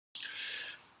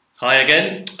Hi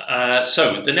again.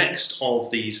 So the next of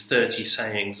these 30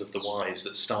 sayings of the wise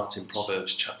that start in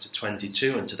Proverbs chapter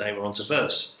 22, and today we're on to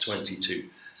verse 22,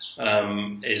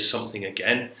 is something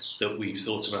again that we've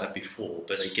thought about before,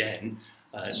 but again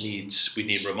we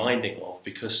need reminding of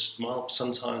because, well,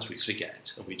 sometimes we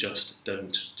forget and we just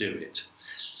don't do it.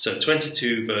 So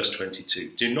 22 verse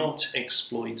 22, do not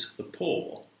exploit the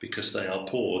poor because they are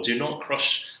poor. Do not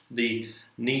crush the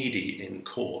needy in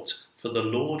court, for the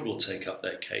Lord will take up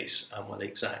their case and will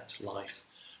exact life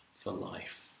for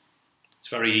life. It's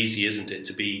very easy, isn't it,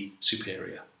 to be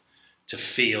superior, to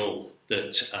feel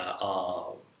that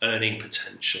our earning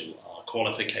potential, our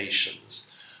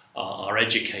qualifications, our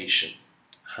education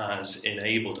has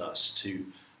enabled us to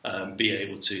be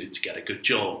able to get a good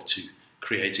job, to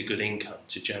create a good income,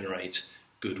 to generate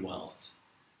good wealth.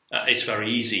 It's very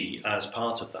easy as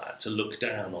part of that to look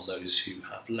down on those who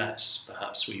have less.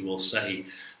 Perhaps we will say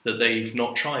that they've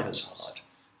not tried as hard,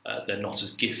 they're not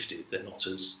as gifted, they're not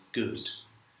as good.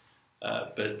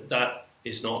 But that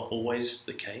is not always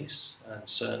the case, and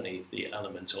certainly the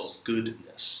element of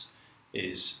goodness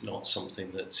is not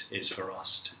something that is for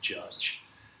us to judge.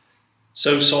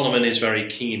 So Solomon is very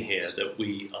keen here that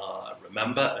we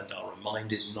remember and are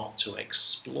reminded not to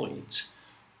exploit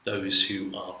those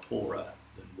who are poorer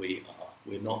than we are.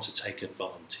 We're not to take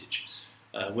advantage.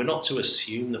 We're not to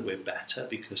assume that we're better,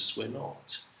 because we're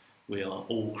not. We are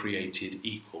all created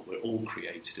equal. We're all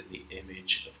created in the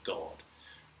image of God.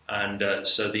 And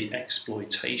so the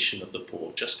exploitation of the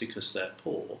poor, just because they're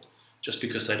poor, just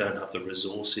because they don't have the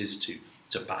resources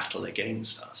to battle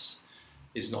against us,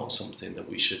 is not something that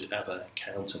we should ever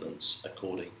countenance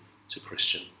according to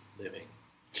Christian living.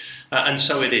 And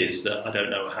so it is that I don't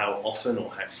know how often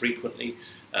or how frequently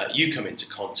you come into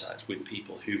contact with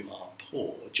people who are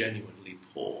poor, genuinely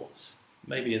poor.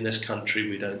 Maybe in this country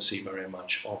we don't see very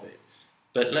much of it.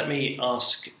 But let me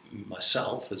ask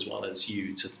myself as well as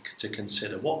you to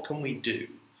consider, what can we do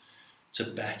to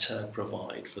better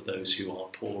provide for those who are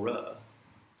poorer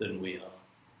than we are?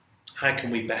 How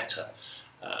can we better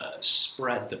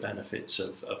spread the benefits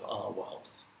of our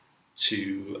wealth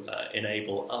to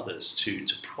enable others to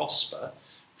prosper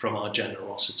from our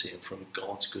generosity and from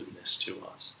God's goodness to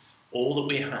us? All that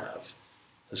we have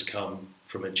has come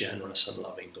from a generous and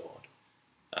loving God.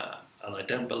 And I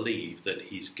don't believe that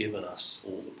He's given us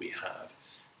all that we have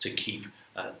to keep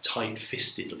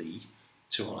tight-fistedly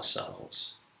to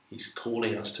ourselves. He's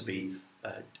calling us to be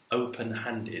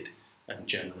open-handed and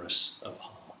generous of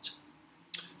heart.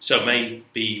 So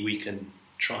maybe we can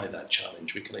try that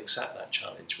challenge. We can accept that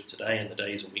challenge for today and the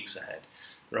days and weeks ahead,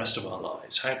 the rest of our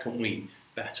lives. How can we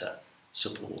better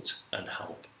support and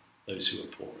help those who are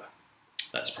poorer?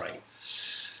 Let's pray.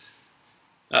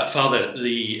 Father,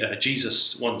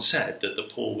 Jesus once said that the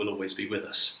poor will always be with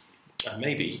us. And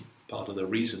maybe part of the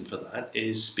reason for that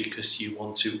is because you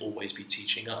want to always be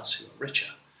teaching us who are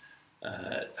richer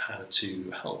how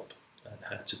to help and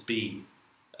how to be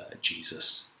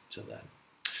Jesus to them.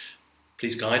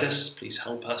 Please guide us, please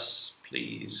help us,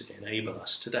 please enable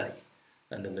us today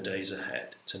and in the days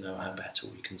ahead to know how better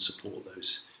we can support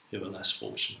those who are less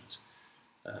fortunate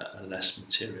and less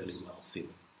materially wealthy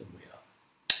than we are.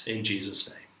 In Jesus'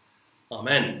 name,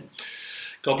 amen.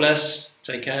 God bless,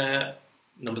 take care.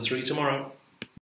 Number 3 tomorrow.